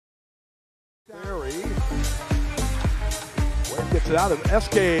Berry. Wade gets it out of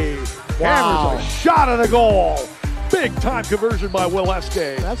Eskay. Hammers a shot at the goal. Big time conversion by Will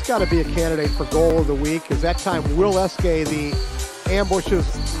Eskay. That's got to be a candidate for goal of the week, because that time Will Eskay, the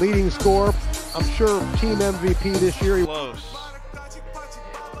Ambush's leading scorer. I'm sure team MVP this year. Close.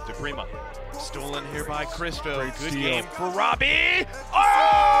 DePrima. Stolen here by Kristo. Great Good steal. game for Robby.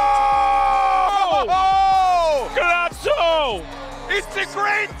 Oh! Grazzo! It's a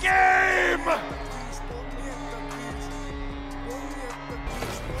great game!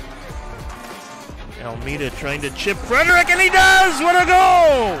 Almeida trying to chip Frederick, and he does! What a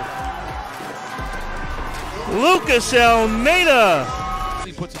goal! Lucas Almeida!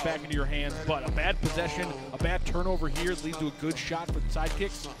 He puts it back into your hands, but a bad possession, a bad turnover here leads to a good shot for the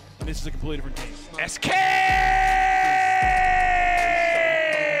Sidekicks, and this is a completely different game. Eskay!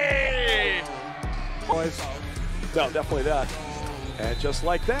 Boys. No, definitely that. And just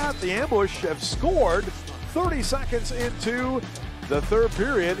like that, the Ambush have scored 30 seconds into the third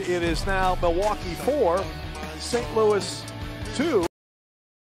period. It is now Milwaukee 4, St. Louis 2.